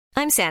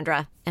I'm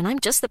Sandra, and I'm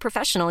just the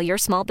professional your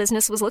small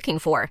business was looking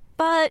for.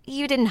 But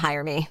you didn't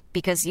hire me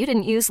because you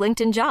didn't use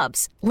LinkedIn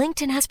Jobs.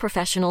 LinkedIn has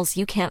professionals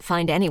you can't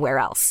find anywhere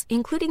else,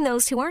 including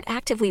those who aren't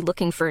actively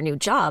looking for a new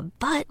job,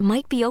 but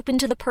might be open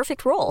to the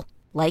perfect role,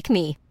 like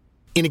me.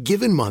 In a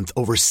given month,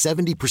 over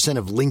 70%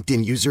 of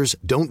LinkedIn users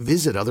don't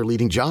visit other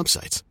leading job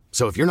sites.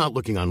 So if you're not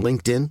looking on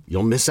LinkedIn,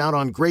 you'll miss out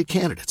on great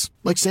candidates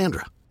like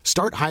Sandra.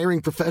 Start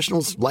hiring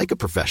professionals like a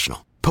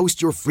professional.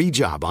 Post your free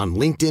job on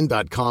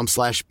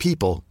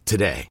linkedin.com/people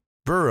today.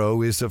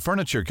 Burrow is a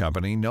furniture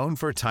company known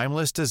for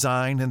timeless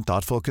design and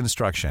thoughtful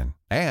construction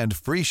and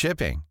free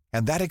shipping,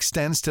 and that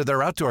extends to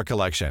their outdoor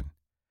collection.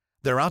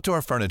 Their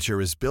outdoor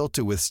furniture is built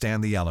to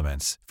withstand the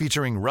elements,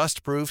 featuring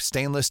rust-proof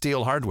stainless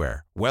steel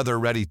hardware,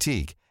 weather-ready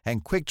teak,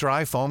 and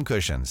quick-dry foam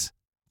cushions.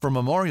 For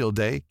Memorial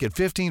Day, get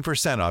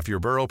 15% off your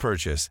Burrow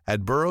purchase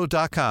at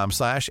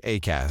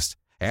burrow.com/ACAST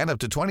and up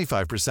to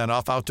 25%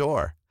 off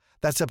outdoor.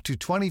 That's up to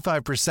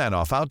 25%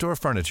 off outdoor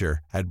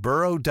furniture at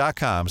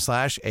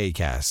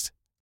burrow.com/ACAST.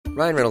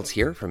 Ryan Reynolds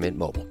here from Mint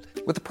Mobile.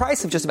 With the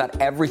price of just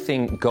about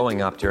everything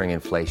going up during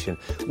inflation,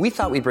 we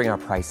thought we'd bring our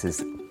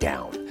prices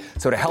down.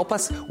 So to help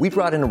us, we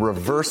brought in a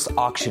reverse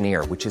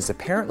auctioneer, which is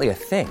apparently a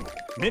thing.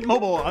 Mint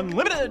Mobile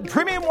Unlimited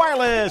Premium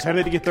Wireless. How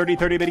to get 30,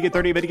 30, bit to get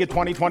 30, bit to get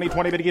 20, 20,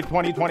 20, bit to get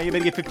 20, 20, bit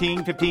to get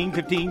 15, 15,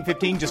 15,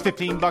 15, just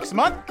 $15 a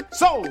month?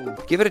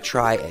 Sold! Give it a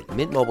try at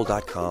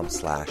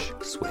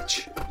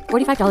mintmobile.com/switch.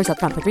 $45 up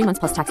front for 3 months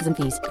plus taxes and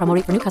fees. Promo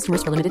rate for new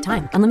customers for limited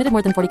time. Unlimited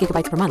more than 40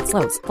 gigabytes per month.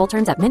 Slows full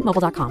terms at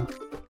mintmobile.com.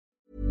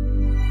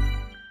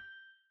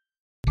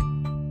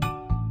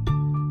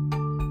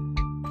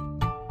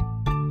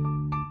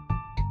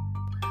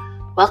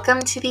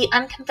 Welcome to the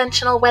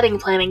Unconventional Wedding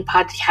Planning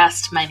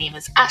Podcast. My name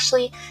is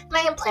Ashley, and I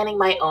am planning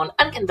my own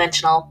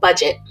unconventional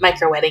budget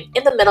micro-wedding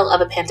in the middle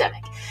of a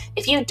pandemic.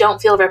 If you don't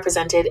feel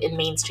represented in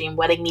mainstream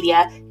wedding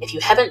media, if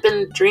you haven't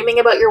been dreaming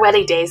about your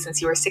wedding day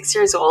since you were 6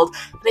 years old,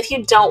 and if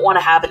you don't want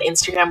to have an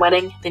Instagram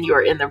wedding, then you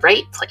are in the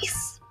right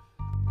place.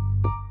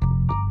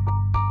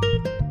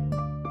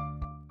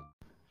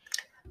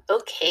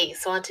 Okay,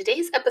 so on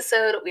today's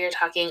episode, we are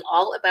talking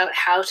all about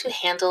how to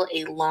handle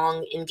a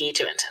long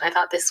engagement. And I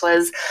thought this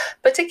was a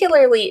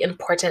particularly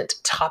important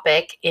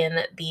topic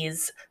in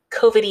these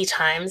COVID-y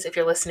times, if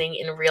you're listening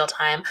in real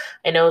time.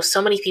 I know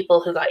so many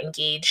people who got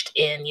engaged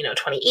in,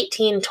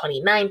 2018,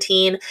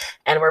 2019,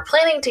 and were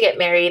planning to get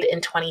married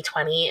in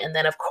 2020. And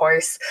then, of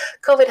course,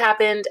 COVID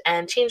happened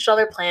and changed all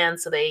their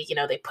plans. So they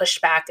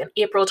pushed back an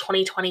April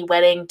 2020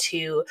 wedding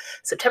to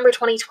September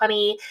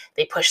 2020.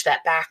 They pushed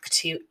that back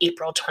to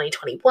April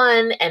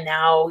 2021. And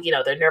now,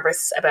 they're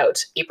nervous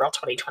about April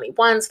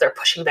 2021. So they're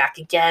pushing back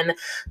again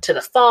to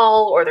the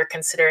fall, or they're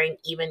considering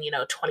even,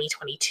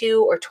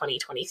 2022 or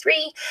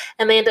 2023.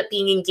 And they end up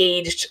being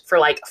engaged for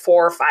like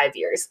 4 or 5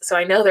 years. So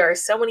I know there are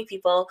so many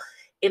people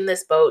in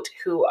this boat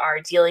who are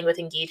dealing with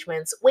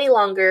engagements way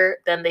longer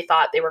than they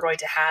thought they were going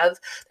to have.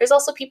 There's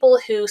also people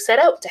who set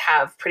out to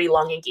have pretty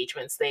long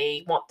engagements.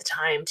 They want the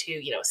time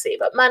to,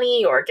 save up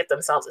money or get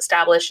themselves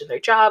established in their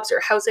jobs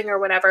or housing or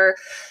whatever.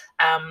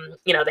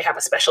 They have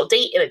a special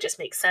date and it just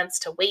makes sense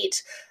to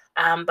wait.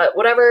 But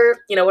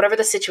whatever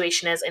the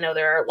situation is, I know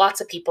there are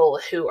lots of people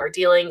who are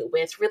dealing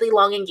with really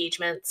long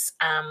engagements.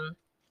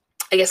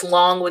 I guess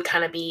long would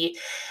kind of be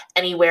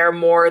anywhere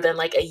more than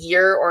like a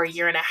year or a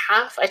year and a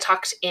half. I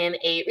talked in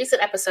a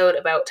recent episode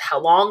about how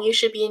long you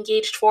should be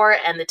engaged for,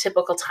 and the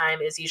typical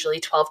time is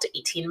usually 12 to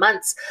 18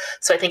 months.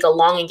 So I think a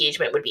long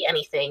engagement would be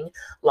anything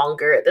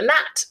longer than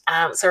that.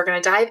 So we're going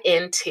to dive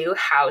into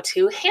how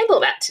to handle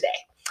that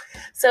today.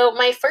 So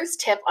my first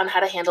tip on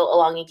how to handle a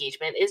long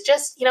engagement is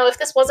just, if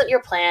this wasn't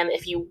your plan,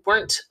 if you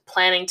weren't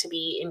planning to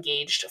be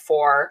engaged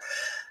for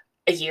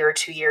a year,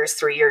 2 years,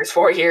 3 years,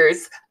 4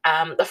 years,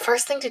 the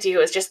first thing to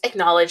do is just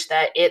acknowledge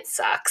that it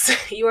sucks.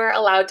 You are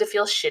allowed to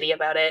feel shitty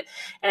about it.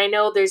 And I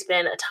know there's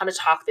been a ton of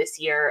talk this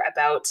year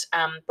about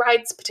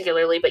brides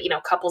particularly, but,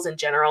 couples in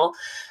general,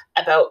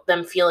 about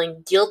them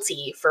feeling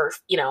guilty for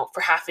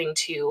having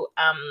to,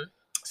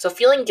 so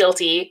feeling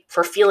guilty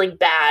for feeling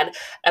bad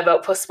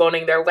about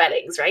postponing their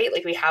weddings, right?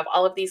 Like we have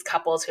all of these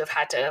couples who have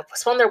had to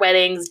postpone their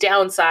weddings,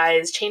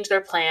 downsize, change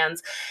their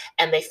plans,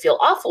 and they feel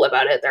awful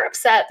about it. They're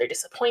upset, they're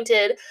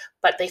disappointed,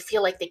 but they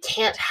feel like they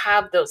can't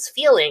have those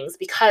feelings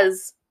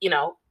because,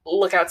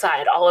 look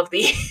outside, all of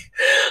the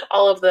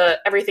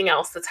everything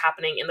else that's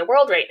happening in the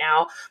world right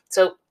now.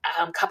 So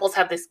couples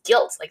have this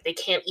guilt, like they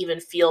can't even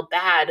feel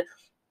bad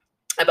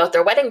about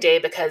their wedding day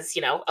because,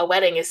 a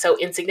wedding is so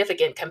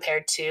insignificant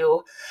compared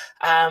to,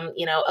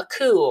 a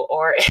coup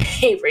or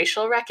a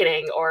racial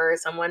reckoning or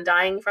someone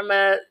dying from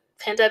a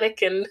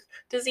pandemic and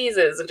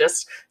diseases and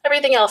just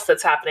everything else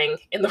that's happening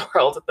in the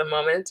world at the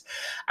moment.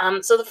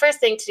 So the first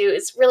thing to do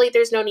is really,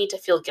 there's no need to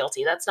feel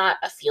guilty. That's not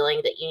a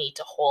feeling that you need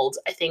to hold.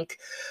 I think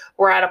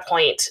we're at a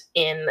point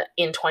in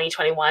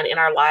 2021 in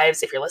our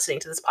lives, if you're listening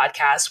to this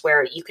podcast,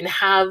 where you can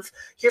have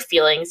your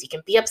feelings. You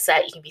can be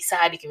upset, you can be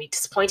sad, you can be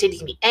disappointed, you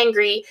can be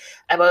angry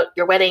about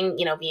your wedding,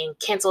 being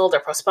canceled or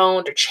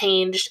postponed or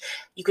changed.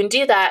 You can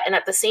do that. And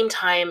at the same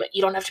time,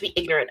 you don't have to be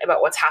ignorant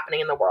about what's happening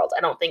in the world.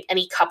 I don't think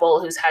any couple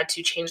who's had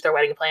to change their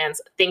their wedding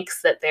plans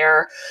thinks that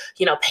their,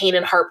 pain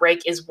and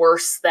heartbreak is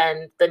worse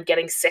than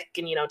getting sick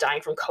and,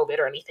 dying from COVID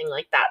or anything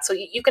like that. So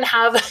you can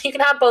have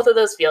both of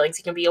those feelings.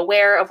 You can be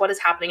aware of what is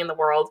happening in the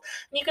world,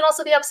 and you can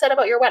also be upset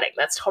about your wedding.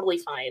 That's totally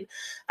fine.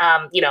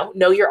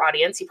 Know your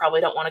audience. You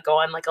probably don't want to go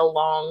on like a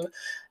long,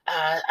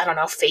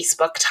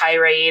 Facebook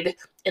tirade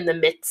in the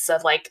midst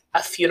of like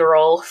a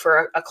funeral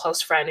for a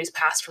close friend who's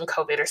passed from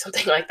COVID or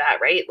something like that,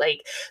 right?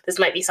 Like this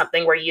might be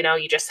something where,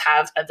 you just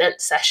have a vent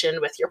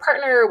session with your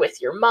partner,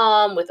 with your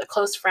mom, with a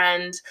close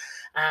friend,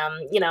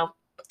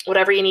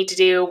 whatever you need to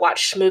do,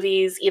 watch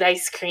movies, eat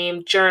ice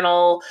cream,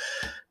 journal,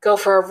 go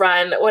for a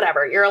run,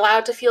 whatever. You're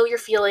allowed to feel your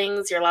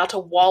feelings. You're allowed to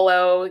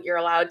wallow. You're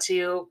allowed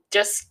to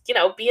just,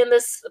 be in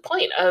this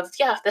point of,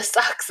 yeah, this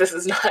sucks. This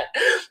is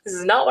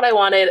not what I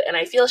wanted. And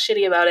I feel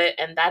shitty about it.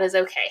 And that is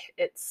okay.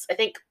 I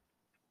think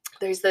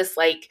there's this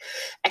like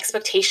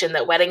expectation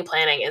that wedding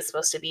planning is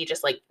supposed to be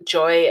just like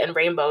joy and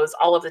rainbows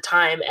all of the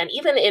time. And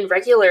even in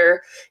the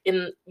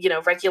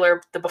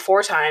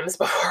before times,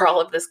 before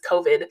all of this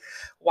COVID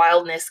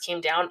wildness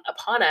came down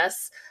upon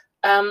us,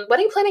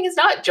 wedding planning is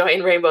not joy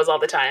and rainbows all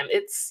the time.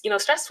 It's,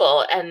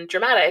 stressful and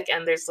dramatic,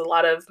 and there's a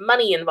lot of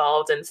money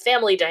involved and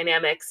family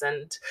dynamics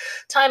and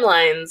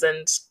timelines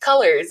and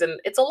colors, and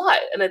it's a lot.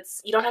 And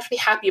you don't have to be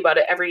happy about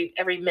it every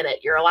minute.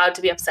 You're allowed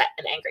to be upset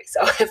and angry.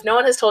 So if no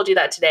one has told you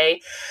that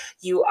today,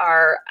 you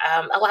are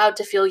allowed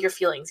to feel your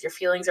feelings. Your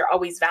feelings are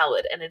always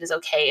valid, and it is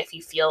okay if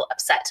you feel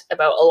upset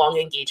about a long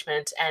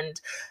engagement, and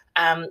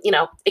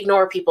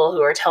ignore people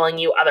who are telling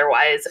you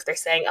otherwise. If they're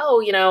saying,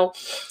 oh,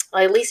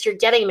 well, at least you're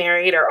getting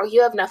married, or, oh,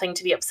 you have nothing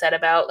to be upset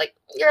about. Like,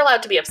 you're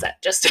allowed to be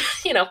upset. Just,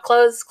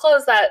 close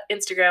that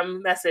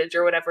Instagram message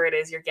or whatever it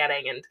is you're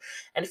getting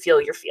and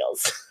feel your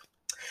feels.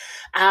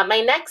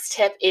 My next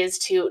tip is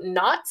to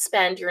not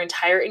spend your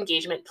entire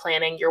engagement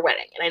planning your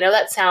wedding. And I know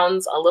that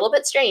sounds a little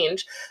bit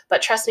strange,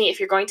 but trust me, if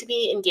you're going to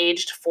be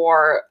engaged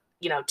for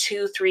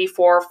 2, 3,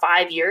 4,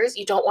 5 years,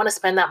 you don't want to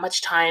spend that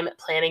much time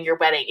planning your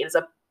wedding. It is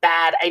a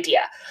bad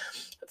idea.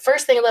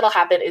 First thing that'll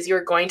happen is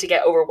you're going to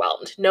get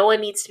overwhelmed. No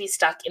one needs to be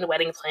stuck in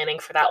wedding planning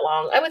for that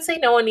long. I would say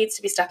no one needs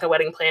to be stuck in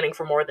wedding planning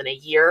for more than a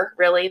year,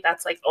 really.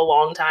 That's like a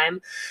long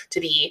time to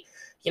be,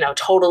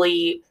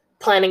 totally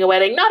planning a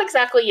wedding. Not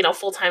exactly,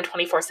 full-time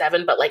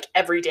 24/7, but like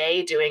every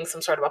day doing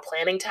some sort of a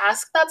planning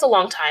task. That's a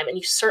long time. And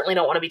you certainly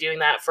don't want to be doing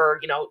that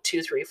for,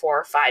 2, 3,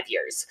 4, 5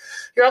 years.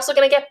 You're also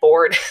going to get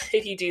bored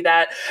if you do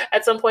that.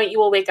 At some point you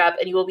will wake up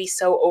and you will be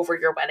so over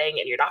your wedding,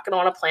 and you're not going to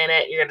want to plan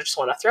it. You're going to just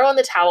want to throw in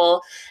the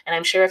towel. And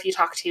I'm sure if you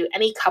talk to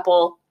any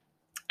couple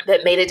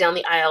that made it down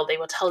the aisle, they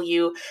will tell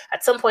you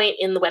at some point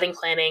in the wedding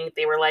planning,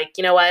 they were like,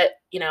 you know what,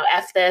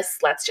 F this,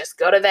 let's just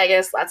go to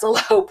Vegas, let's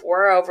elope,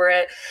 we're over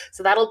it.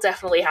 So that'll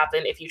definitely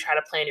happen if you try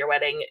to plan your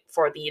wedding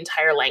for the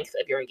entire length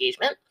of your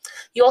engagement.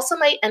 You also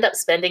might end up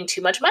spending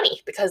too much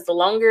money, because the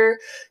longer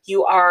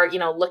you are,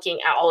 looking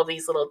at all of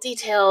these little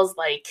details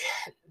like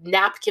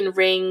napkin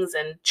rings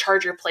and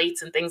charger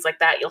plates and things like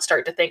that, you'll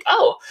start to think,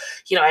 oh,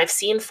 I've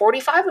seen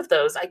 45 of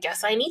those. I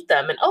guess I need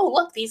them. And oh,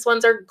 look, these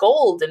ones are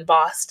gold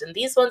embossed, and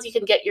these ones you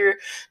can get your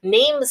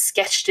name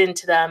sketched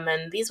into them,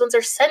 and these ones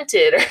are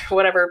scented, or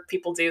whatever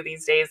people do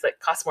these days that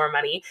cost more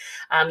money.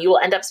 You will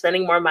end up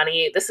spending more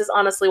money. This is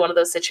honestly one of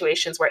those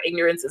situations where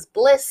ignorance is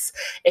bliss.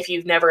 If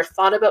you've never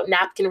thought about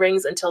napkin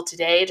rings until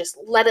today, just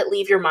let it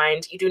leave your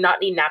mind. You do not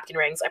need napkin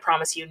rings. I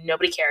promise you,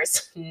 nobody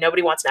cares.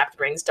 Nobody wants napkin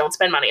rings. Don't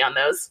spend money on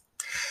those.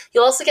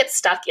 You'll also get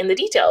stuck in the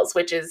details,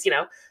 which is,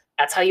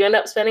 that's how you end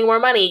up spending more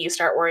money. You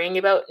start worrying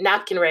about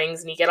napkin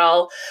rings, and you get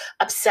all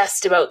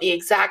obsessed about the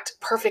exact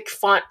perfect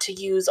font to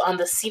use on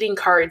the seating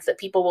cards that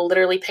people will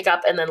literally pick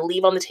up and then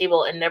leave on the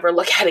table and never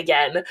look at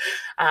again.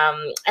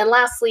 And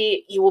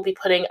lastly, you will be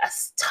putting a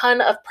ton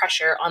of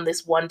pressure on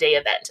this one-day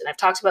event. And I've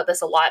talked about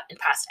this a lot in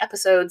past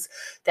episodes,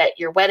 that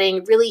your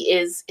wedding really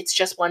it's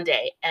just one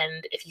day.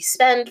 And if you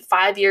spend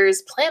 5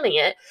 years planning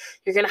it,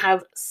 you're going to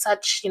have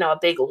such, a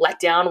big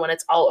letdown when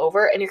it's all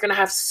over. And you're going to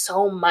have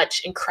so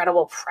much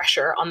incredible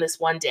pressure on this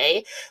one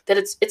day that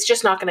it's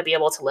just not going to be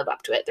able to live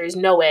up to it. There's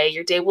no way.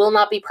 Your day will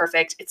not be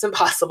perfect. It's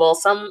impossible.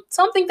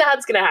 Something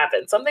bad's going to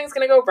happen. Something's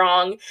going to go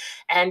wrong,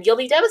 and you'll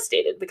be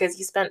devastated because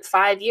you spent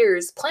 5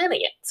 years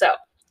planning it. So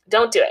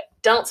don't do it.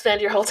 Don't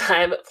spend your whole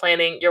time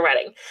planning your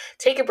wedding.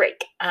 Take a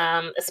break.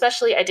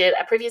 Especially, I did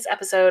a previous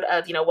episode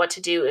of, what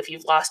to do if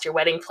you've lost your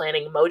wedding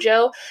planning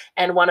mojo.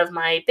 And one of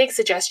my big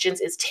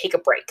suggestions is take a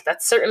break.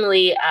 That's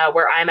certainly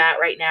where I'm at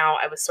right now.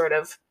 I was sort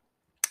of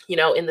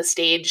in the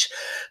stage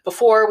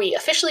before we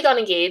officially got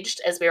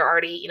engaged, as we were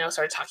already,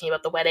 started talking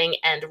about the wedding.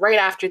 And right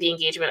after the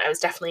engagement, I was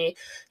definitely,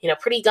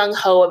 pretty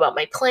gung-ho about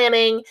my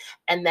planning.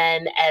 And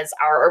then as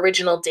our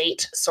original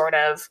date sort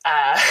of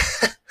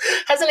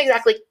hasn't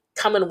exactly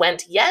come and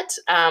went yet,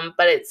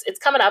 but it's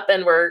coming up,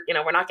 and we're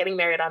not getting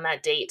married on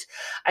that date.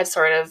 I've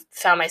sort of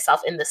found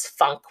myself in this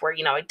funk where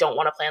I don't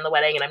want to plan the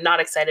wedding, and I'm not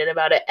excited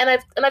about it, and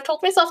I've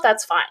told myself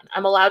that's fine.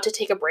 I'm allowed to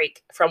take a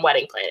break from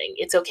wedding planning.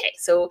 It's okay.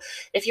 So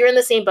if you're in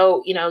the same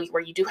boat,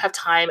 where you do have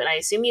time, and I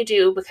assume you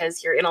do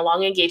because you're in a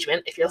long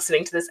engagement, if you're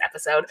listening to this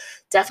episode,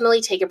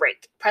 definitely take a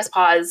break. Press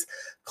pause,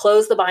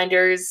 close the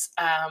binders.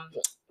 I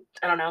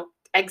don't know.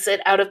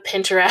 exit out of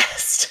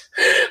Pinterest,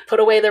 put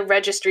away the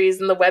registries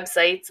and the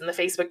websites and the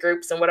Facebook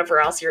groups and whatever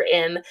else you're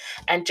in,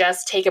 and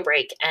just take a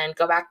break and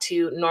go back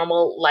to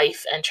normal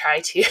life and try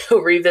to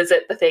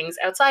revisit the things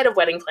outside of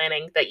wedding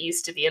planning that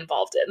used to be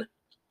involved in.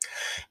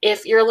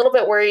 If you're a little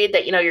bit worried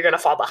that, you're going to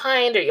fall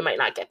behind or you might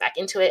not get back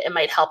into it, it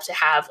might help to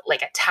have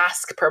like a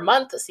task per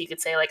month. So you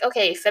could say like,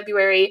 okay,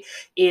 February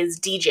is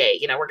DJ.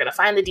 We're going to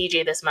find the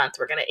DJ this month.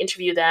 We're going to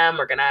interview them.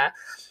 We're going to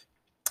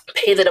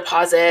pay the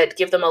deposit,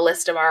 give them a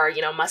list of our,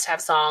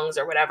 must-have songs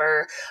or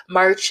whatever.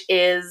 March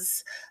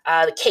is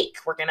the cake.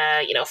 We're going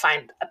to,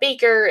 find a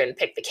baker and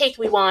pick the cake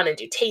we want and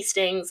do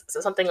tastings.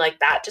 So something like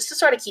that, just to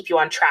sort of keep you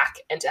on track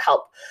and to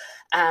help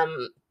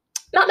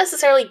not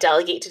necessarily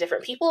delegate to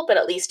different people, but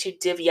at least to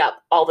divvy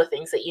up all the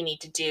things that you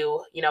need to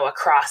do,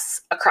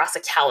 across a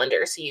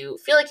calendar. So you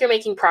feel like you're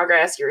making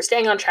progress, you're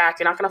staying on track,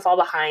 you're not going to fall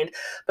behind,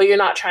 but you're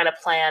not trying to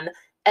plan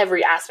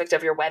every aspect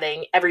of your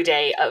wedding every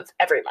day of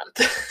every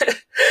month.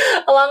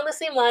 Along the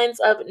same lines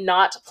of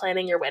not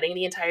planning your wedding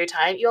the entire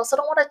time, you also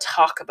don't want to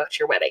talk about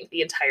your wedding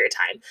the entire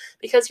time,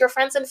 because your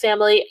friends and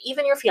family,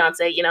 even your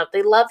fiance,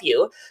 they love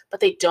you, but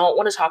they don't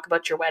want to talk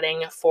about your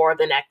wedding for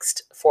the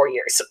next 4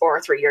 years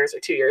or 3 years or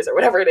 2 years or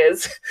whatever it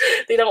is.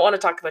 They don't want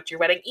to talk about your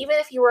wedding, even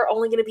if you were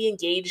only going to be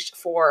engaged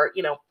for,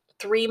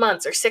 3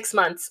 months or 6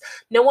 months.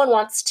 No one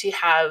wants to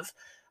have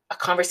a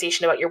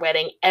conversation about your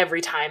wedding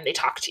every time they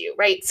talk to you,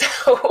 right?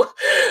 So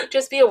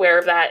just be aware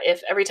of that.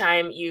 If every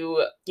time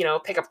you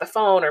pick up the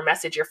phone or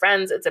message your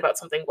friends, it's about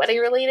something wedding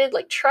related,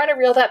 like try to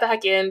reel that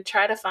back in,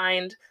 try to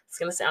find, it's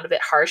going to sound a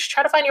bit harsh,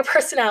 try to find your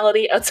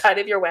personality outside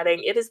of your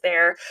wedding. It is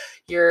there.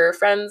 Your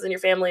friends and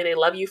your family, they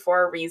love you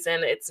for a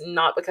reason. It's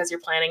not because you're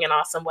planning an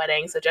awesome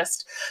wedding. So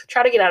just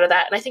try to get out of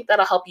that. And I think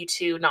that'll help you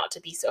too, not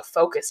to be so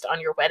focused on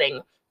your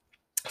wedding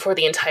for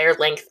the entire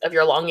length of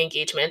your long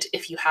engagement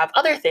if you have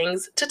other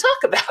things to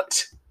talk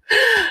about.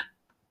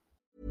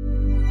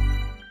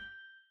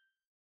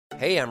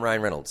 Hey, I'm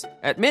Ryan Reynolds.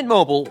 At Mint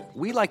Mobile,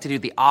 we like to do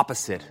the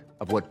opposite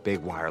of what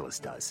Big Wireless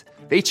does.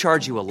 They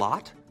charge you a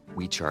lot,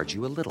 we charge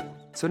you a little.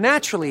 So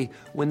naturally,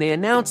 when they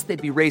announced they'd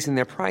be raising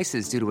their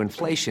prices due to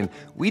inflation,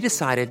 we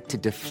decided to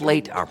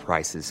deflate our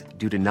prices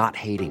due to not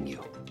hating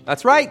you.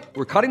 That's right.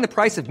 We're cutting the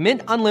price of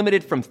Mint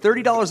Unlimited from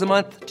 $30 a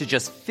month to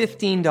just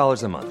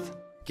 $15 a month.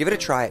 Give it a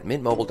try at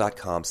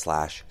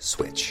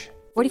mintmobile.com/switch.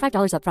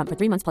 $45 up front for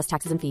 3 months plus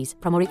taxes and fees.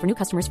 Promo rate for new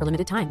customers for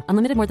limited time.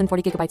 Unlimited more than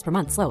 40 gigabytes per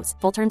month. Slows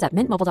full terms at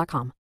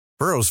mintmobile.com.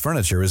 Burrow's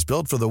furniture is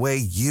built for the way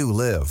you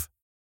live.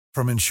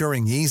 From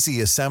ensuring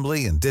easy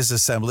assembly and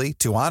disassembly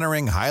to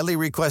honoring highly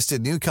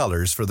requested new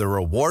colors for their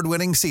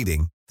award-winning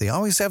seating, they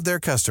always have their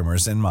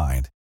customers in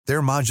mind.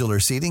 Their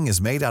modular seating is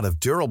made out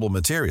of durable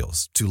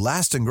materials to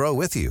last and grow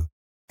with you.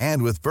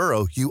 And with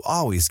Burrow, you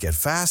always get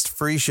fast,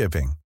 free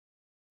shipping.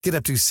 Get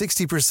up to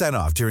 60%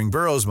 off during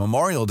Burrow's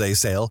Memorial Day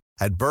sale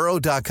at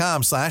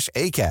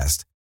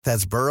burrow.com/ACAST.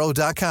 That's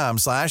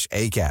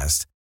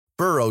burrow.com/ACAST.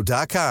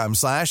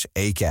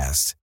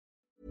 burrow.com/ACAST.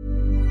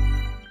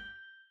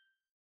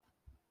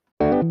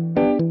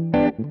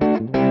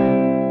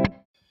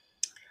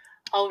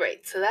 All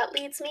right, so that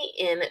leads me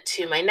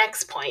into my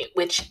next point,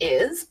 which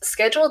is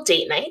schedule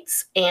date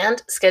nights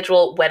and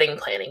schedule wedding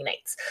planning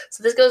nights.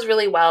 So this goes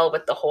really well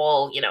with the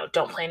whole,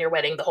 don't plan your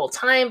wedding the whole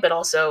time, but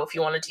also if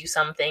you want to do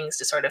some things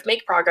to sort of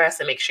make progress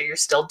and make sure you're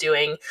still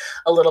doing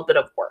a little bit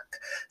of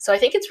work. So I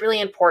think it's really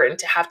important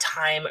to have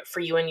time for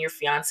you and your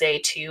fiance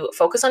to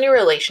focus on your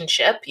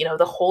relationship.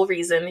 The whole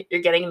reason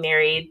you're getting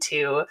married,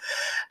 to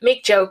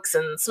make jokes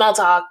and small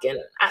talk and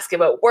ask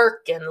about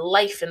work and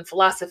life and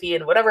philosophy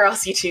and whatever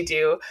else you two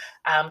do.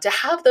 To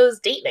have those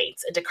date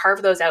nights and to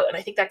carve those out. And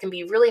I think that can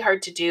be really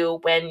hard to do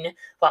when,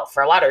 well,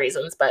 for a lot of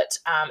reasons, but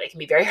it can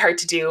be very hard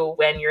to do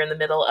when you're in the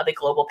middle of a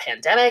global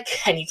pandemic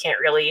and you can't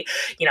really,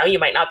 you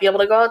might not be able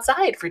to go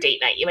outside for date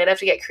night. You might have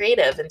to get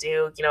creative and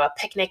do, a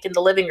picnic in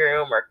the living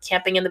room or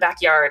camping in the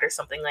backyard or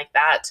something like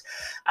that.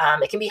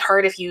 It can be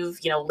hard if you've,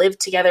 lived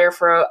together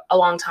for a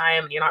long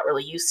time and you're not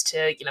really used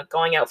to,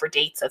 going out for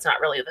dates. That's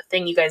not really the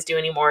thing you guys do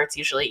anymore. It's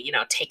usually,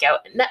 takeout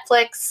and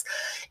Netflix.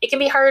 It can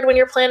be hard when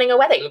you're planning a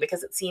wedding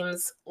because it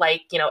seems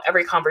like,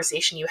 every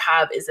conversation you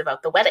have is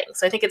about the wedding.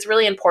 So I think it's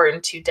really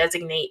important to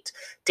designate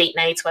date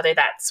nights, whether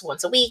that's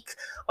once a week,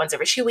 once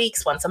every 2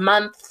 weeks, once a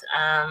month.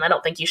 I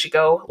don't think you should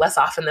go less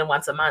often than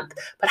once a month,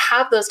 but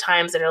have those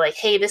times that are like,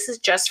 hey, this is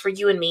just for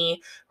you and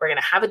me. We're going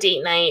to have a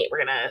date night.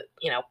 We're going to,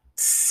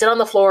 sit on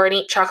the floor and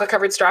eat chocolate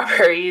covered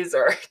strawberries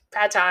or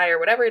pad thai or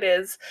whatever it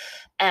is,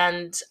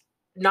 and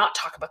not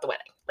talk about the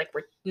wedding. Like,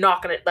 we're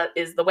not going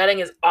to, the wedding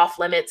is off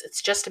limits.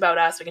 It's just about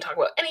us. We can talk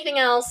about anything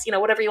else,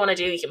 whatever you want to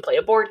do. You can play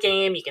a board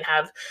game. You can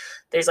have,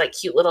 there's like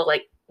cute little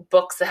like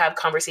books that have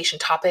conversation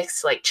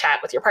topics to like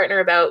chat with your partner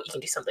about. You can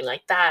do something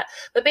like that.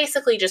 But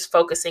basically just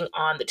focusing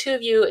on the two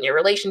of you and your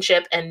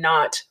relationship and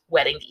not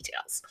wedding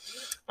details.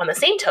 on the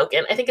same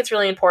token, I think it's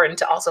really important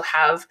to also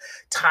have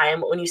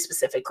time when you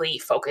specifically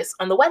focus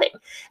on the wedding.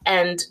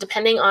 And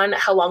depending on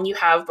how long you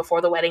have before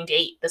the wedding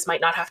date, this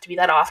might not have to be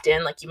that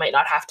often. Like you might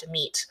not have to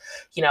meet,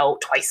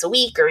 twice a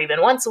week or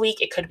even once a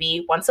week. It could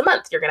be once a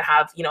month. You're going to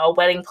have, a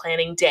wedding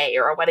planning day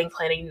or a wedding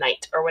planning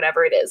night or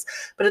whatever it is.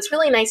 But it's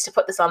really nice to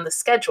put this on the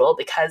schedule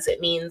because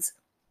it means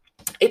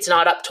it's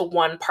not up to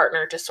one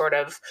partner to sort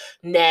of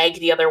nag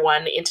the other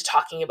one into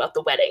talking about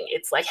the wedding.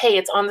 It's like, hey,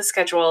 it's on the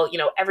schedule,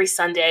 every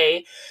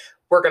Sunday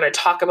we're going to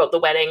talk about the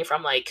wedding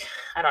from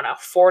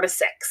 4 to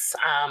 6.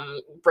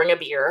 Bring a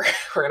beer.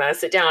 We're going to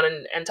sit down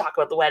and talk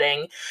about the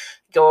wedding,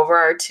 go over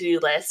our to-do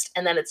list.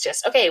 And then it's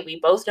just, okay,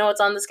 we both know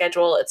it's on the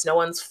schedule. It's no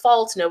one's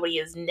fault. Nobody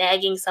is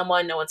nagging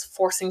someone. No one's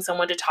forcing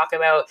someone to talk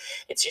about.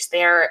 It's just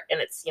there.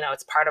 And it's,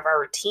 it's part of our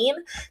routine.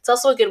 It's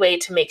also a good way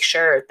to make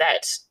sure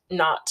that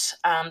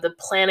the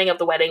planning of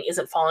the wedding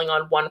isn't falling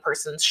on one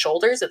person's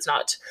shoulders. It's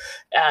not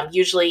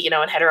usually, in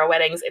hetero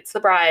weddings, it's the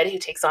bride who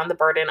takes on the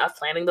burden of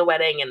planning the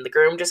wedding and the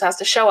groom just has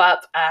to show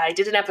up. I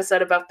did an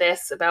episode about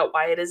this, about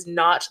why it is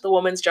not the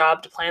woman's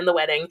job to plan the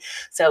wedding.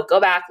 So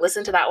go back,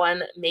 listen to that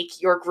one, make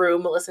your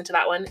groom listen to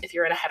that one if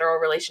you're in a hetero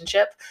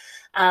relationship.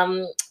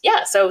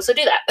 So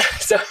do that.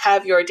 So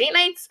have your date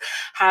nights,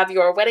 have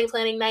your wedding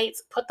planning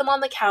nights, put them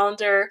on the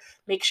calendar,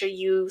 make sure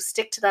you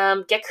stick to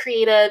them, get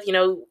creative.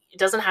 It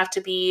doesn't have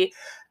to be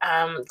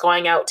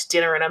going out to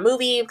dinner and a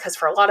movie, because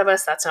for a lot of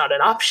us, that's not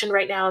an option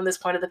right now in this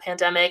point of the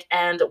pandemic.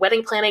 And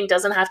wedding planning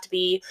doesn't have to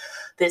be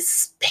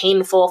this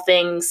painful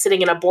thing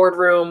sitting in a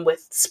boardroom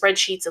with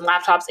spreadsheets and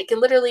laptops. It can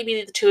literally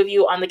be the two of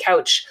you on the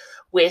couch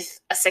with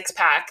a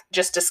 6-pack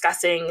just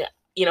discussing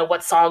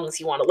what songs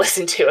you want to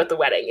listen to at the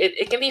wedding.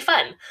 It can be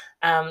fun.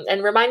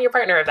 And remind your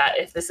partner of that.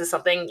 If this is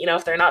something,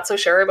 if they're not so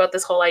sure about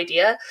this whole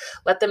idea,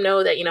 let them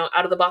know that,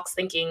 out of the box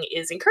thinking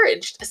is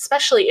encouraged,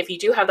 especially if you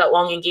do have that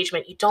long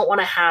engagement. You don't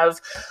want to have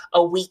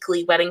a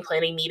weekly wedding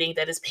planning meeting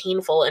that is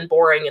painful and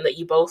boring and that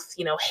you both,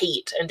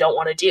 hate and don't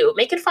want to do.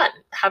 Make it fun.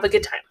 Have a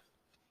good time.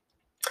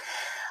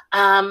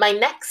 My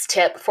next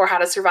tip for how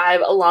to survive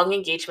a long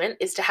engagement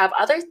is to have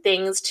other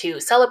things to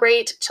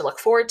celebrate, to look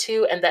forward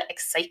to, and that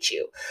excite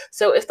you.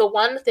 So if the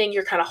one thing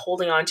you're kind of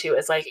holding on to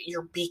is like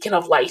your beacon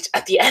of light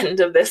at the end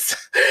of this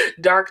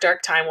dark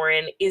time we're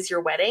in is your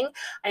wedding,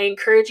 I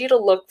encourage you to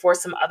look for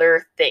some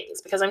other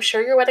things, because I'm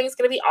sure your wedding is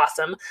going to be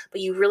awesome,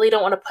 but you really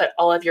don't want to put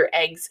all of your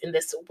eggs in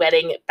this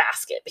wedding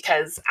basket,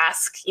 because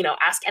ask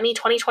any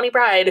 2020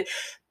 bride,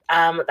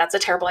 that's a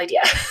terrible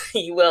idea.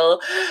 You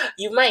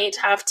might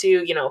have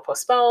to,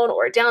 postpone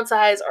or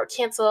downsize or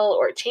cancel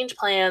or change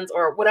plans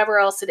or whatever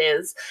else it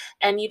is.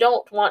 And you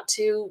don't want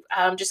to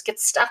just get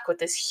stuck with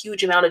this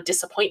huge amount of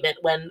disappointment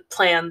when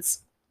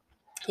plans,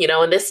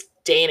 in this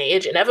day and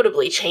age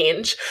inevitably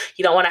change.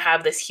 You don't want to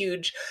have this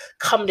huge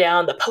come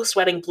down, the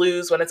post-wedding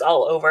blues when it's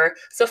all over.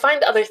 So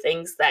find other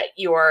things that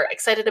you're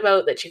excited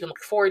about, that you can look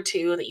forward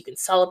to, that you can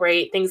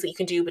celebrate, things that you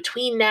can do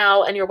between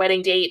now and your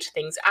wedding date,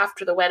 things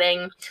after the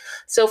wedding.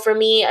 So for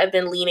me, I've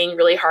been leaning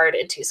really hard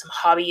into some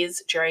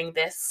hobbies during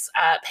this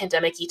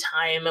pandemic-y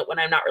time when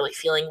I'm not really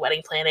feeling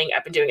wedding planning.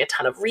 I've been doing a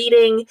ton of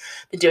reading,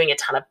 been doing a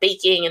ton of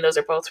baking, and those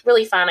are both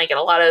really fun. I get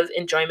a lot of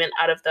enjoyment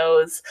out of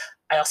those.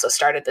 I also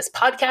started this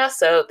podcast,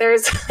 so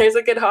there's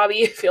a good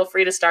hobby. Feel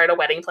free to start a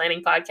wedding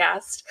planning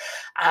podcast.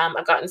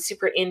 I've gotten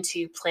super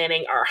into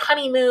planning our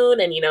honeymoon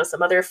and,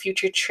 some other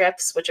future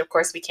trips, which of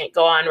course we can't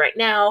go on right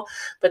now,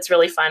 but it's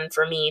really fun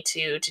for me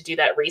to do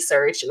that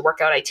research and work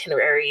out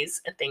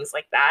itineraries and things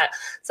like that.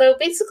 So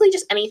basically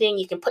just anything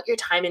you can put your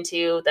time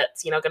into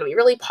that's, going to be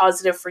really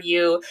positive for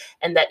you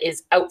and that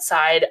is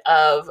outside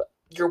of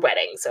your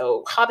wedding.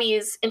 So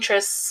hobbies,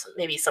 interests,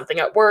 maybe something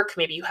at work,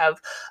 maybe you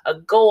have a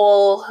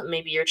goal,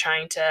 maybe you're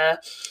trying to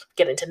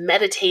get into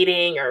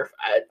meditating or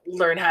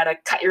learn how to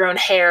cut your own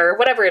hair,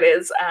 whatever it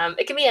is.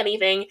 It can be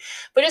anything,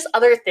 but just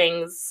other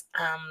things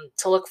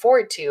to look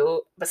forward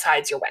to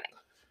besides your wedding.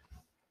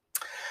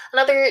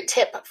 Another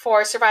tip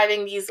for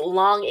surviving these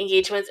long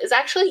engagements is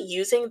actually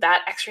using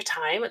that extra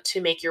time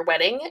to make your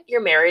wedding, your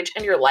marriage,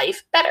 and your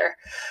life better.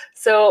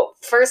 So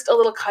first, a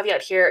little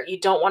caveat here, you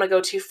don't want to go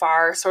too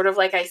far, sort of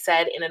like I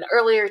said in an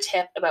earlier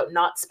tip about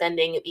not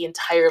spending the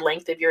entire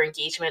length of your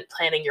engagement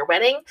planning your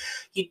wedding.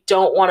 You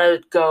don't want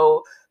to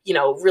go,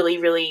 really,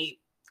 really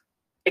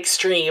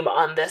extreme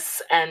on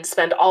this and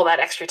spend all that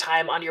extra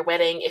time on your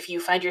wedding if you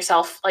find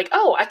yourself like,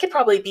 oh, I could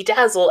probably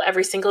bedazzle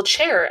every single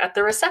chair at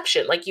the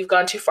reception. Like, you've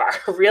gone too far.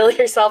 Reel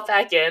yourself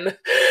back in.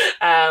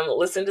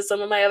 Listen to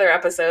some of my other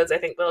episodes. I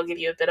think they'll give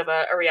you a bit of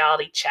a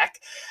reality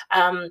check.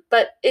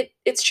 But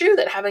it's true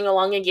that having a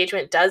long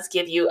engagement does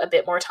give you a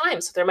bit more time.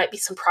 So there might be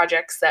some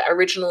projects that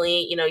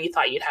originally, you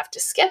thought you'd have to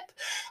skip.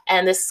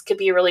 And this could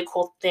be a really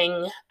cool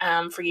thing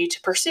for you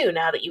to pursue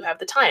now that you have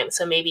the time.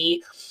 So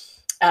maybe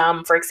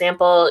For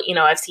example,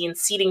 I've seen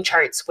seating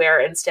charts where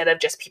instead of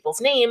just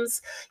people's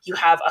names, you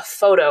have a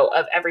photo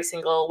of every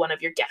single one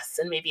of your guests.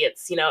 And maybe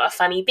it's, a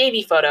funny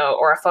baby photo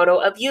or a photo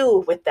of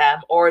you with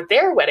them or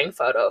their wedding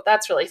photo.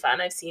 That's really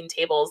fun. I've seen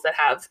tables that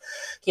have,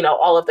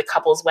 all of the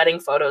couple's wedding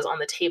photos on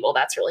the table.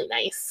 That's really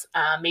nice.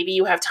 Maybe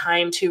you have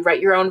time to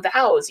write your own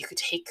vows. You could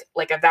take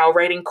like a vow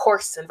writing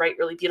course and write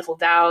really beautiful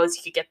vows.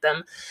 You could get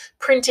them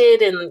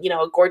printed in,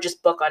 a gorgeous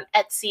book on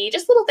Etsy,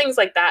 just little things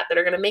like that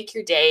are going to make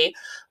your day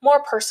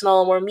more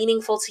personal, more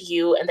meaningful to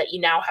you, and that you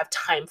now have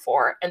time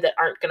for, and that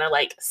aren't going to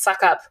like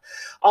suck up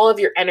all of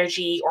your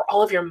energy or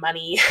all of your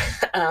money.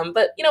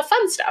 But,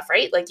 fun stuff,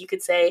 right? Like you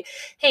could say,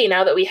 hey,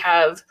 now that we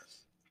have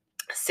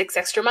 6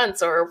 extra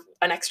months or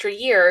an extra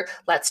year,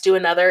 let's do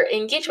another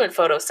engagement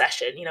photo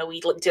session.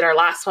 We did our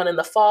last one in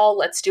the fall.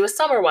 Let's do a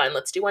summer one.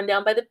 Let's do one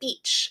down by the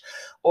beach,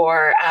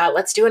 or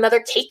let's do another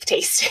cake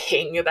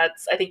tasting.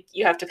 I think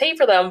you have to pay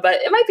for them,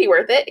 but it might be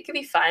worth it. It could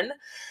be fun.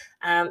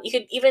 You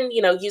could even,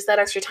 use that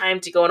extra time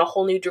to go in a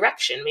whole new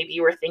direction. Maybe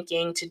you were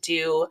thinking to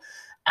do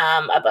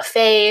a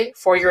buffet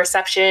for your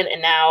reception,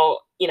 and now,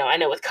 I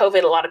know with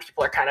COVID, a lot of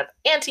people are kind of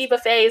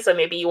anti-buffet, so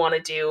maybe you want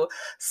to do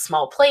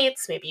small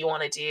plates, maybe you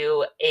want to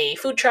do a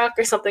food truck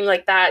or something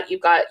like that.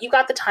 You've got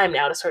the time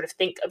now to sort of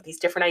think of these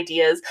different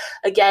ideas.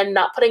 Again,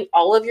 not putting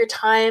all of your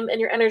time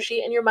and your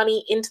energy and your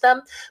money into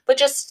them, but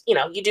just,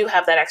 you do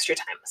have that extra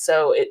time.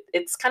 So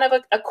it's kind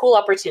of a cool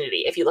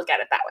opportunity if you look at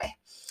it that way.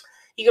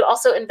 You could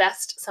also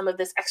invest some of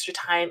this extra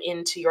time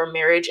into your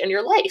marriage and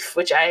your life,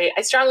 which I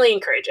strongly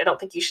encourage. I don't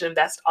think you should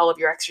invest all of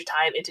your extra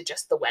time into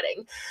just the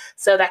wedding.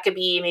 So that could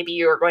be maybe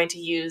you're going to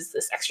use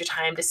this extra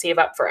time to save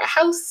up for a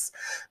house.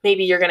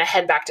 Maybe you're going to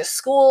head back to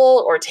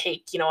school or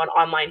take, an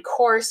online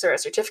course or a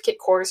certificate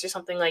course or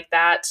something like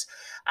that.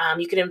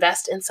 You could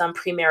invest in some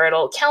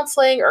premarital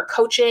counseling or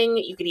coaching.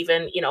 You could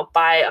even,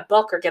 buy a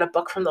book or get a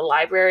book from the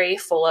library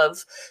full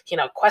of,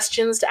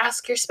 questions to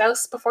ask your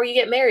spouse before you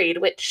get married,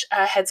 which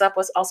heads up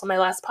was also my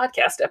last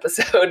podcast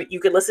episode. You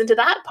could listen to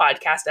that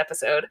podcast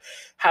episode,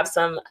 have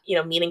some,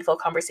 meaningful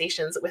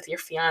conversations with your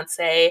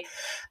fiance.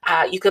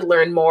 You could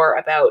learn more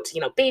about,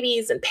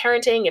 babies and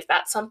parenting if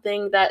that's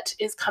something that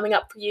is coming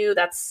up for you.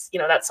 That's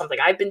something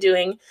I've been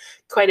doing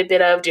quite a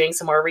bit of, doing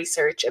some more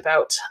research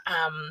about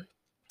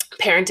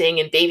parenting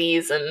and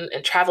babies and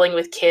traveling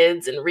with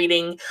kids and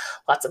reading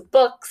lots of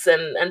books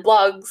and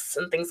blogs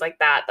and things like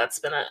that. That's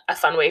been a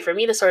fun way for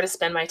me to sort of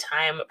spend my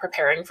time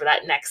preparing for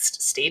that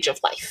next stage of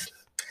life.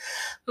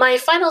 My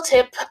final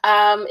tip,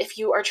 if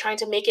you are trying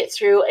to make it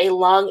through a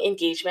long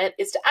engagement,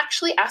 is to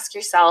actually ask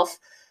yourself,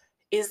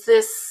 is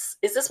this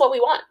what we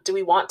want? Do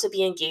we want to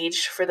be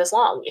engaged for this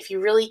long? If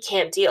you really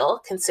can't deal,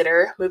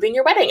 consider moving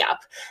your wedding up.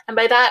 And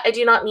by that, I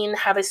do not mean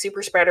have a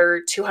super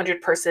spreader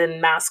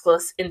 200-person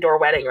maskless indoor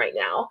wedding right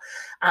now.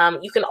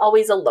 You can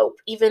always elope,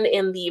 even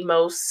in the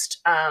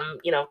most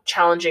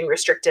challenging,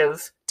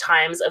 restrictive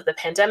times of the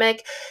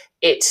pandemic.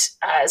 It,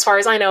 as far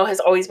as I know,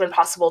 has always been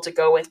possible to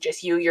go with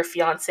just you, your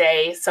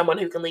fiance, someone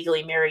who can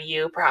legally marry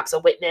you, perhaps a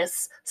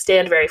witness,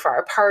 stand very far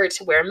apart,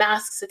 wear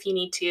masks if you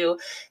need to,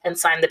 and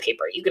sign the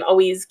paper. You can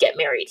always get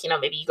married.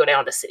 Maybe you go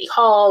down to City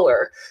Hall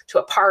or to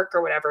a park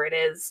or whatever it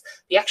is.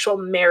 The actual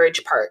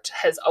marriage part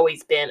has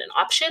always been an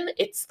option.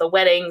 It's the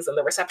weddings and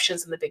the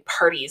receptions and the big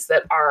parties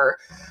that are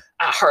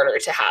harder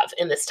to have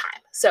in this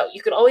time. So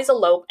you can always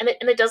elope, and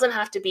it doesn't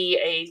have to be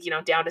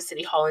a, down to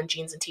City Hall in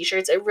jeans and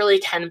t-shirts. It really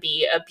can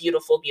be a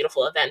beautiful,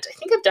 beautiful event. I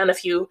think I've done a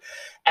few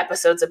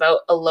episodes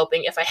about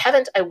eloping. If I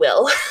haven't, I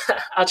will.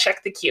 I'll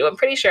check the queue. I'm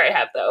pretty sure I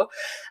have, though.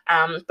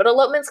 But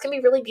elopements can be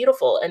really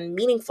beautiful and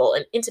meaningful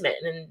and intimate.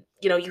 And,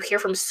 you hear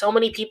from so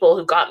many people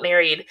who got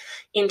married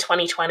in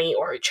 2020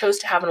 or chose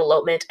to have an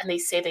elopement, and they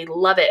say they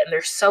love it and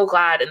they're so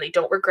glad and they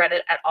don't regret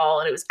it at all.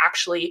 And it was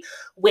actually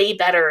way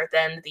better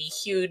than the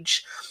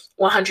huge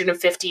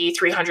 150,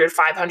 300,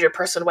 500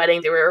 person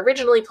wedding they were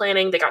originally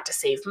planning. They got to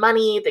save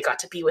money. They got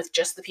to be with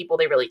just the people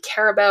they really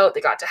care about.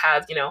 They got to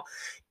have,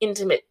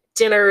 intimate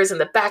dinners in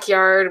the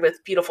backyard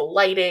with beautiful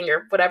lighting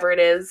or whatever it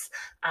is.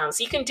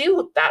 So you can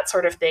do that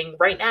sort of thing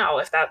right now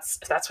if that's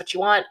what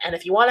you want. And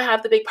if you want to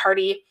have the big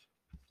party,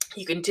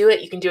 you can do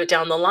it. You can do it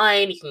down the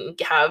line. You can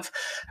have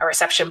a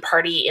reception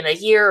party in a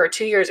year or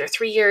 2 years or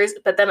 3 years,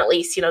 but then at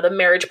least, the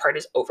marriage part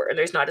is over and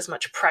there's not as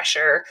much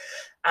pressure.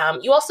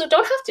 You also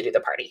don't have to do the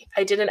party.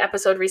 I did an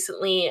episode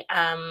recently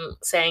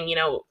saying,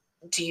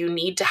 do you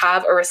need to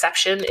have a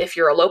reception if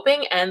you're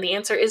eloping? And the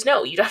answer is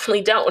no, you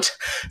definitely don't.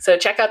 So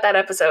check out that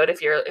episode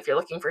if you're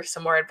looking for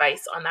some more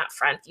advice on that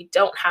front. You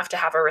don't have to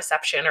have a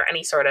reception or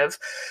any sort of,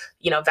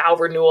 vow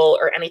renewal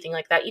or anything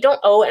like that. You don't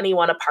owe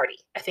anyone a party,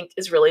 I think,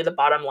 is really the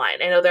bottom line.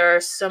 I know there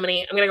are so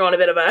many, I'm going to go on a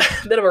bit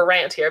of a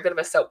rant here, a bit of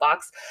a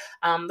soapbox.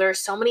 There are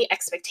so many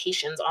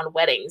expectations on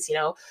weddings,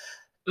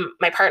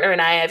 my partner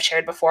and I, I've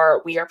shared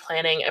before, we are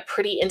planning a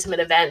pretty intimate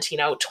event,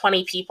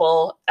 20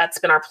 people. That's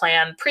been our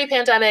plan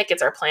pre-pandemic.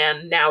 It's our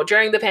plan now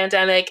during the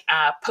pandemic.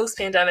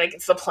 Post-pandemic,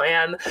 it's the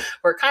plan.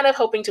 We're kind of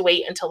hoping to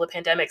wait until the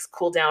pandemic's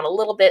cooled down a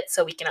little bit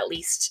so we can at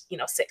least,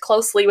 sit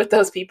closely with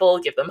those people,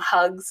 give them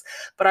hugs.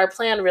 But our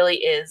plan really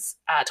is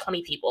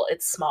 20 people.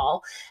 It's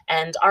small.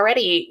 And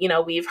already,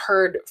 we've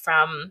heard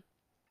from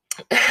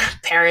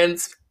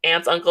parents,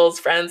 aunts, uncles,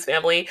 friends,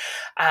 family,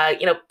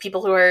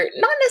 people who are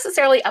not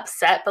necessarily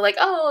upset, but like,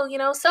 oh,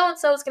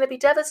 so-and-so is going to be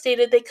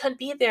devastated. They couldn't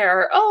be there.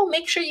 Or, oh,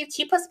 make sure you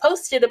keep us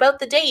posted about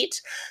the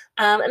date.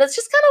 And it's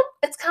just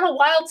kind of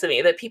wild to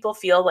me that people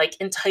feel like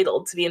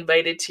entitled to be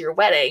invited to your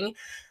wedding.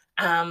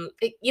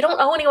 You don't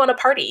owe anyone a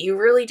party. You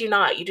really do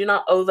not. You do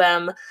not owe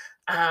them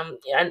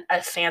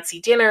a fancy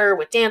dinner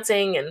with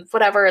dancing and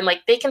whatever. And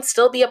like, they can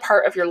still be a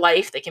part of your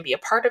life. They can be a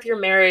part of your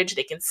marriage.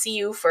 They can see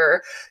you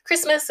for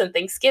Christmas and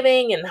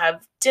Thanksgiving and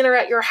have dinner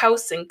at your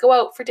house and go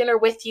out for dinner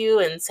with you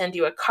and send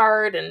you a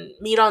card and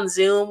meet on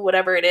Zoom,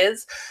 whatever it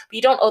is, but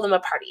you don't owe them a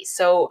party.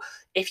 So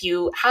if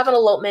you have an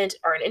elopement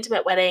or an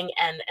intimate wedding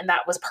and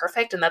that was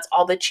perfect and that's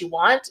all that you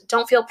want,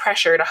 don't feel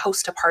pressure to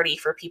host a party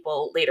for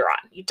people later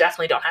on. You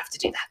definitely don't have to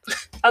do that.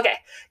 Okay,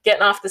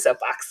 getting off the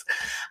soapbox.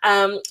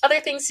 Other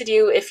things to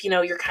do if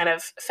you're kind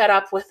of fed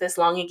up with this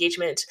long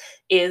engagement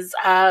is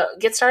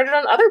get started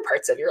on other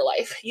parts of your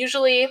life.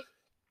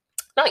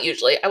 Not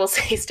usually, I will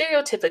say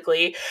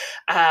stereotypically,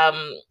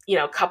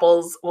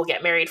 couples will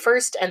get married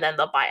first and then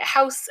they'll buy a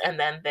house and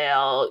then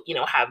they'll,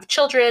 have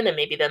children and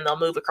maybe then they'll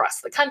move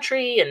across the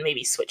country and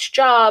maybe switch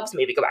jobs,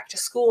 maybe go back to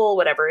school,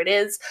 whatever it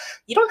is.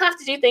 You don't have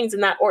to do things in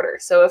that order.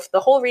 So if the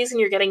whole reason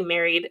you're getting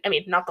married,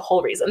 not the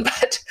whole reason,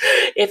 but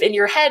if in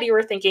your head you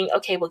were thinking,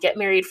 okay, we'll get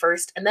married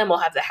first and then we'll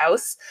have the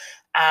house,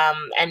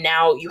 and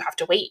now you have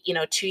to wait,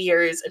 2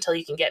 years until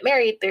you can get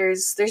married.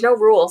 There's no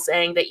rule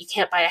saying that you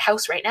can't buy a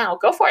house right now.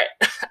 Go for it.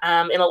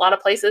 In a lot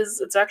of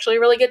places, it's actually a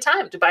really good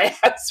time to buy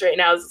a house right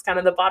now. It's kind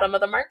of the bottom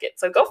of the market.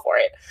 So go for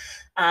it.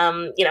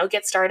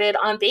 Get started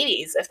on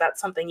babies if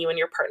that's something you and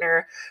your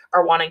partner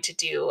are wanting to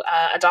do.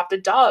 Adopt a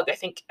dog. I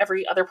think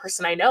every other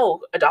person I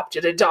know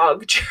adopted a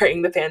dog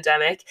during the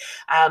pandemic.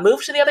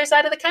 Move to the other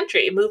side of the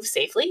country. Move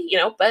safely,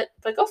 but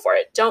go for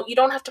it. You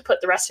don't have to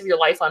put the rest of your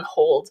life on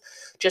hold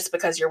just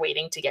because you're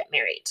waiting to get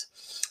married.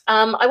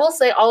 I will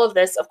say all of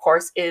this, of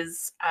course,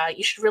 is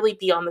you should really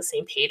be on the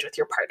same page with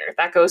your partner.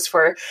 That goes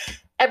for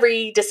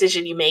every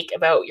decision you make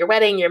about your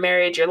wedding, your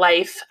marriage, your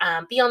life.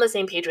 Be on the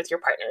same page with your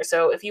partner.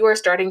 So if you are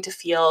starting to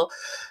feel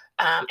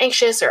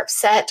anxious or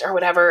upset or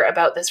whatever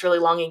about this really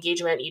long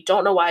engagement, you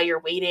don't know why you're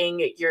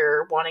waiting,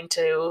 you're wanting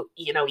to,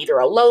 either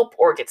elope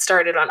or get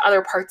started on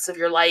other parts of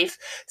your life,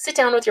 sit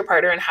down with your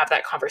partner and have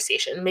that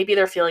conversation. Maybe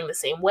they're feeling the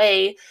same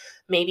way.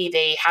 Maybe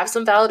they have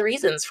some valid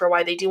reasons for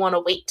why they do want to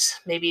wait.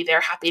 Maybe they're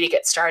happy to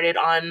get started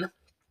on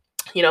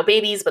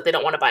babies, but they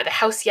don't want to buy the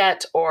house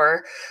yet,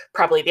 or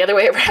probably the other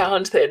way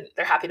around, that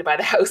they're happy to buy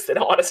the house, they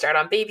don't want to start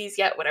on babies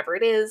yet, whatever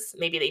it is.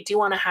 Maybe they do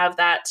want to have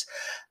that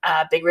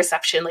big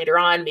reception later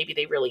on. Maybe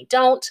they really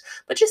don't,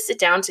 but just sit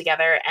down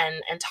together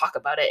and talk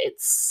about it.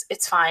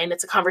 It's fine.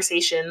 It's a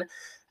conversation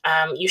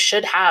you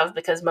should have,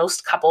 because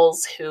most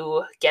couples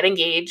who get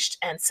engaged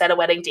and set a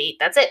wedding date,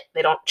 that's it.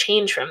 They don't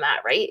change from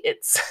that, right?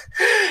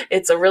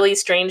 It's a really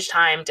strange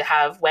time to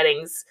have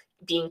weddings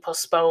being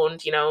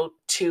postponed,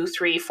 2,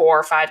 3,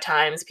 4, 5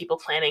 times, people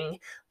planning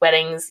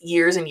weddings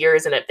years and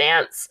years in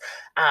advance.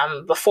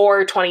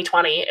 Before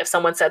 2020, if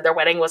someone said their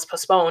wedding was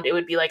postponed, it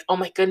would be like, oh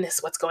my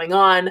goodness, what's going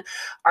on?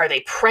 Are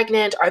they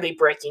pregnant? Are they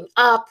breaking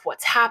up?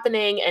 What's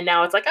happening? And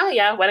now it's like, oh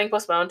yeah, wedding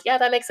postponed. Yeah,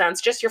 that makes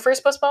sense. Just your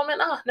first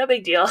postponement? Oh, no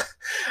big deal.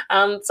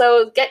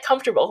 So get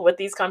comfortable with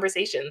these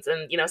conversations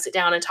and, sit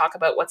down and talk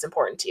about what's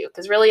important to you.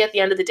 Because really at the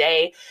end of the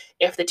day,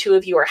 if the two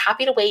of you are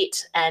happy to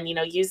wait and,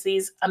 use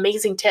these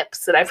amazing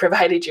tips that I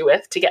provided you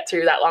with to get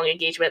through that long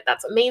engagement,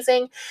 that's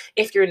amazing.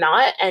 If you're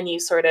not, and you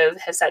sort of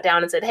have sat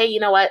down and said, hey, you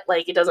know what,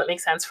 like, it doesn't make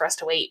sense for us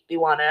to wait. We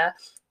want to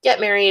get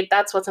married.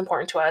 That's what's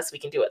important to us. We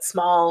can do it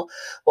small.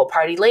 We'll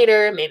party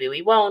later. Maybe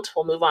we won't.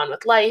 We'll move on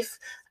with life.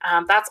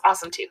 That's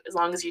awesome too, as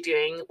long as you're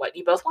doing what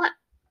you both want.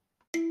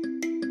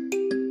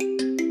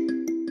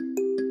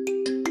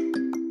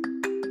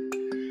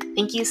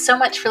 Thank you so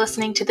much for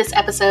listening to this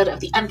episode of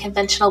the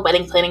Unconventional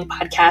Wedding Planning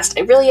Podcast.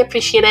 I really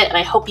appreciate it, and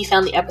I hope you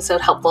found the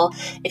episode helpful.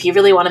 If you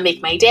really want to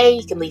make my day,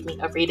 you can leave me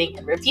a rating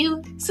and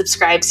review,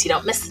 subscribe so you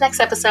don't miss the next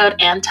episode,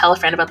 and tell a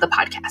friend about the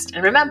podcast.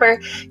 And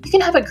remember, you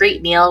can have a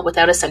great meal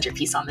without a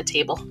centerpiece on the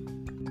table.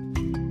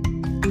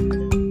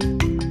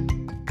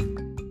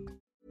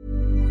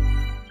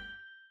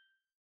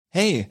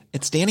 Hey,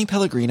 it's Danny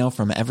Pellegrino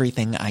from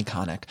Everything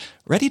Iconic.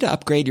 Ready to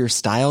upgrade your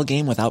style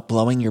game without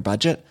blowing your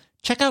budget?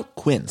 Check out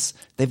Quince.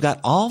 They've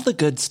got all the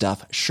good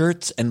stuff,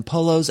 shirts and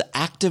polos,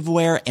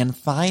 activewear, and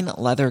fine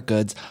leather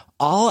goods,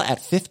 all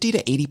at 50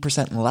 to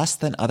 80% less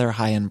than other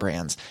high-end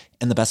brands.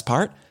 And the best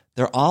part?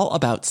 They're all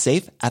about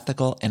safe,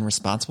 ethical, and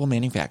responsible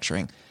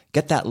manufacturing.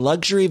 Get that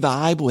luxury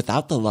vibe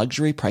without the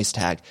luxury price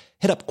tag.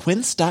 Hit up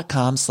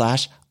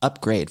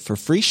quince.com/upgrade for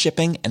free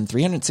shipping and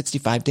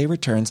 365-day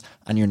returns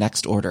on your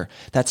next order.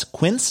 That's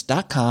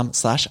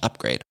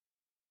quince.com/upgrade.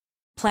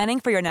 Planning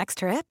for your next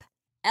trip?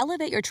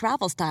 Elevate your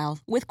travel style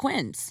with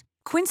Quince.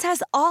 Quince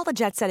has all the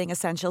jet-setting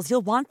essentials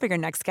you'll want for your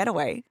next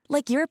getaway,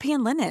 like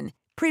European linen,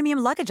 premium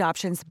luggage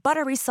options,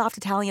 buttery soft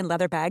Italian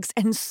leather bags,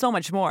 and so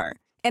much more.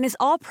 And is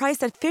all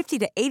priced at 50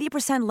 to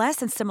 80% less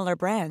than similar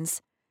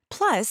brands.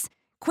 Plus,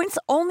 Quince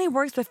only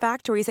works with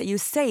factories that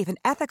use safe and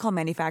ethical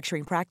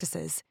manufacturing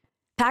practices.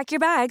 Pack your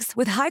bags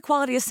with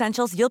high-quality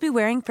essentials you'll be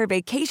wearing for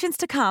vacations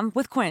to come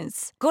with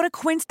Quince. Go to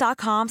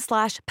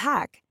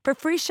quince.com/pack for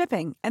free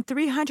shipping and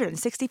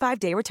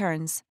 365-day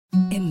returns.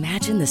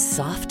 Imagine the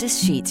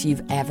softest sheets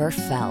you've ever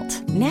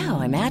felt.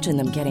 Now imagine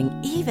them getting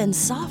even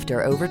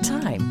softer over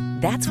time.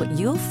 That's what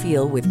you'll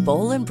feel with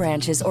Boll &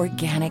 Branch's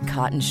organic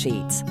cotton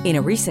sheets. In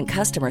a recent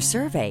customer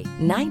survey,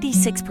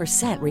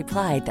 96%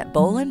 replied that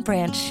Boll &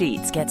 Branch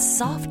sheets get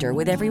softer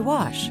with every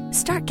wash.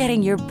 Start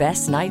getting your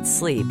best night's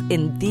sleep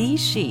in these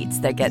sheets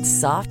that get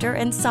softer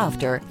and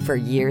softer for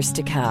years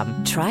to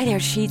come. Try their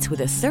sheets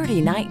with a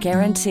 30-night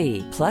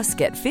guarantee. Plus,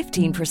 get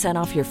 15%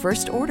 off your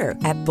first order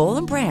at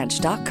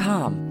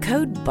bollandbranch.com.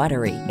 Code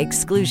BUTTERY.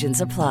 Exclusions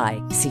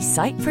apply. See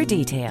site for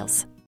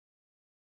details.